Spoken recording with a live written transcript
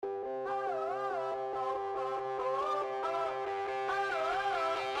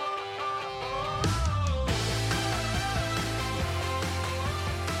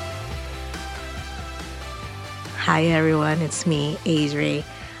Hi everyone, it's me, Adri.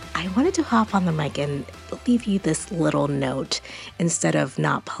 I wanted to hop on the mic and leave you this little note instead of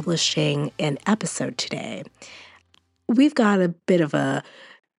not publishing an episode today. We've got a bit of a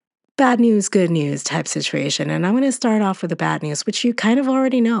bad news, good news type situation, and I'm going to start off with the bad news, which you kind of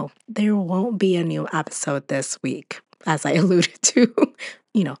already know. There won't be a new episode this week, as I alluded to,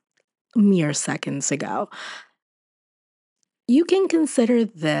 you know, mere seconds ago. You can consider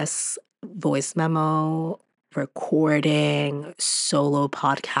this voice memo, recording, solo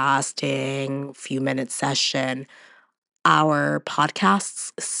podcasting, few-minute session, our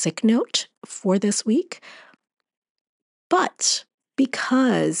podcast's sick note for this week. But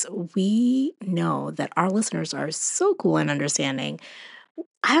because we know that our listeners are so cool and understanding,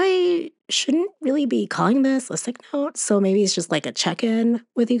 I shouldn't really be calling this a sick note. So maybe it's just like a check-in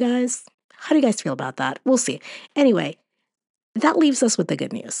with you guys. How do you guys feel about that? We'll see. Anyway, that leaves us with the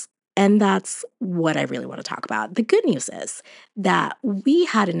good news. And that's what I really want to talk about. The good news is that we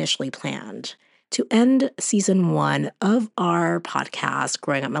had initially planned to end season 1 of our podcast,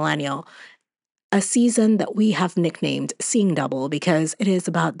 Growing Up Millennial, a season that we have nicknamed Seeing Double because it is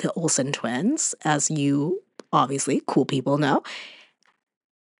about the Olsen twins, as you obviously cool people know.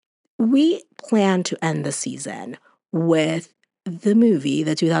 We plan to end the season with the movie,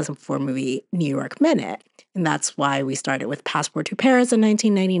 the 2004 movie, New York Minute. And that's why we started with Passport to Paris in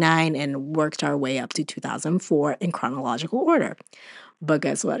 1999 and worked our way up to 2004 in chronological order. But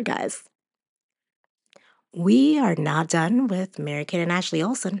guess what, guys? We are not done with Mary-Kate and Ashley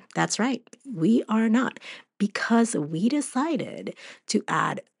Olsen. That's right. We are not. Because we decided to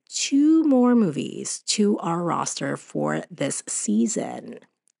add 2 more movies to our roster for this season.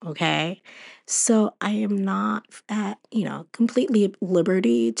 Okay? So I am not at, completely at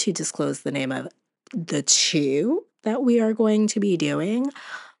liberty to disclose the name of the 2 that we are going to be doing.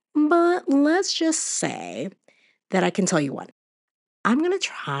 But let's just say that I can tell you one. I'm going to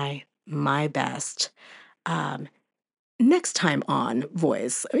try my best next time on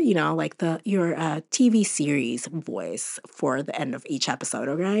voice, like your TV series voice for the end of each episode,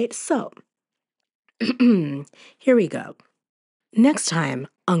 all right? So here we go. Next time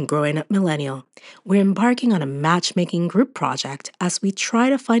on Growing Up Millennial, we're embarking on a matchmaking group project as we try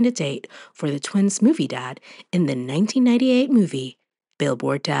to find a date for the twins' movie dad in the 1998 movie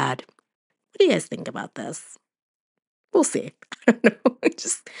Billboard Dad. What do you guys think about this? We'll see. I don't know.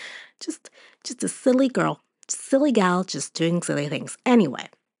 Just a silly girl, silly gal, just doing silly things. Anyway,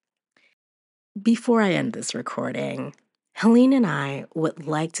 before I end this recording, Helene and I would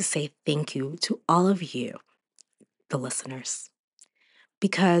like to say thank you to all of you, the listeners.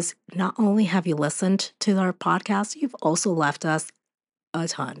 Because not only have you listened to our podcast, you've also left us a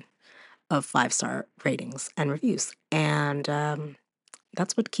ton of 5-star ratings and reviews. And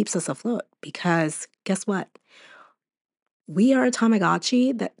that's what keeps us afloat. Because guess what? We are a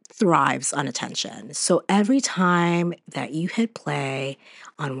Tamagotchi that thrives on attention. So every time that you hit play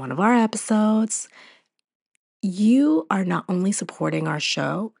on one of our episodes, you are not only supporting our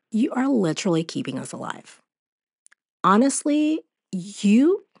show, you are literally keeping us alive. Honestly,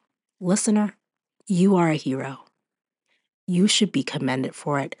 you, listener, you are a hero. You should be commended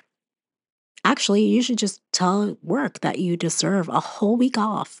for it. Actually, you should just tell work that you deserve a whole week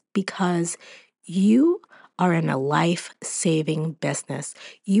off because you are in a life-saving business.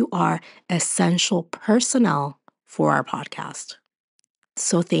 You are essential personnel for our podcast.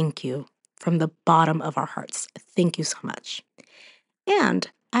 So thank you from the bottom of our hearts. Thank you so much.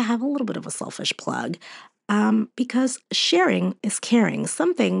 And I have a little bit of a selfish plug because sharing is caring,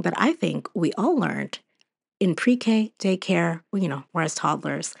 something that I think we all learned in pre-K, daycare, we're as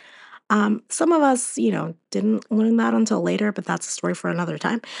toddlers. Some of us, didn't learn that until later, but that's a story for another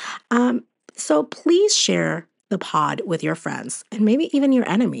time. So please share the pod with your friends and maybe even your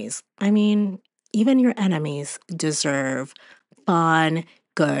enemies. I mean, even your enemies deserve fun,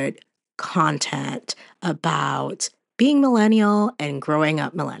 good content about being millennial and growing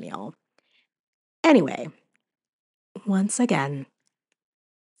up millennial. Anyway, once again,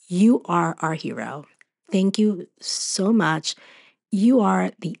 you are our hero. Thank you so much. You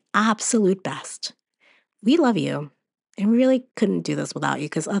are the absolute best. We love you. And we really couldn't do this without you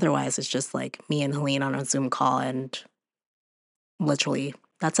because otherwise it's just like me and Helene on a Zoom call and literally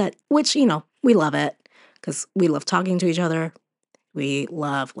that's it. Which, we love it because we love talking to each other. We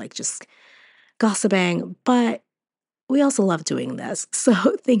love just gossiping, but we also love doing this. So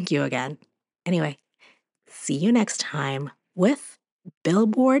thank you again. Anyway, see you next time with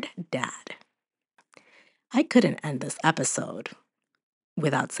Billboard Dad. I couldn't end this episode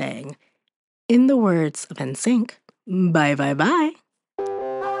without saying, in the words of NSYNC, bye, bye, bye.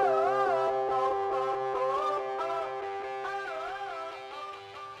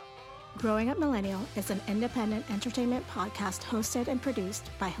 Growing Up Millennial is an independent entertainment podcast hosted and produced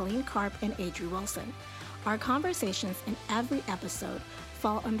by Helene Karp and Adri Wilson. Our conversations in every episode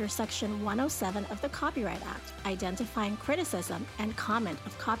fall under Section 107 of the Copyright Act, identifying criticism and comment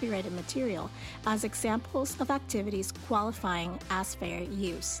of copyrighted material as examples of activities qualifying as fair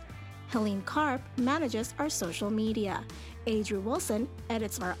use. Helene Karp manages our social media. Adri Wilson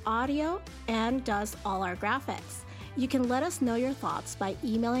edits our audio and does all our graphics. You can let us know your thoughts by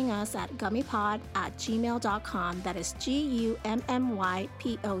emailing us at gummypod@gmail.com. That is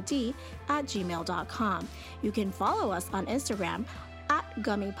GUMMYPOD@gmail.com. You can follow us on Instagram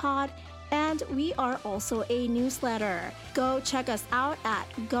 @gummypod, and we are also a newsletter. Go check us out at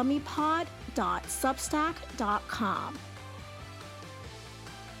gummypod.substack.com.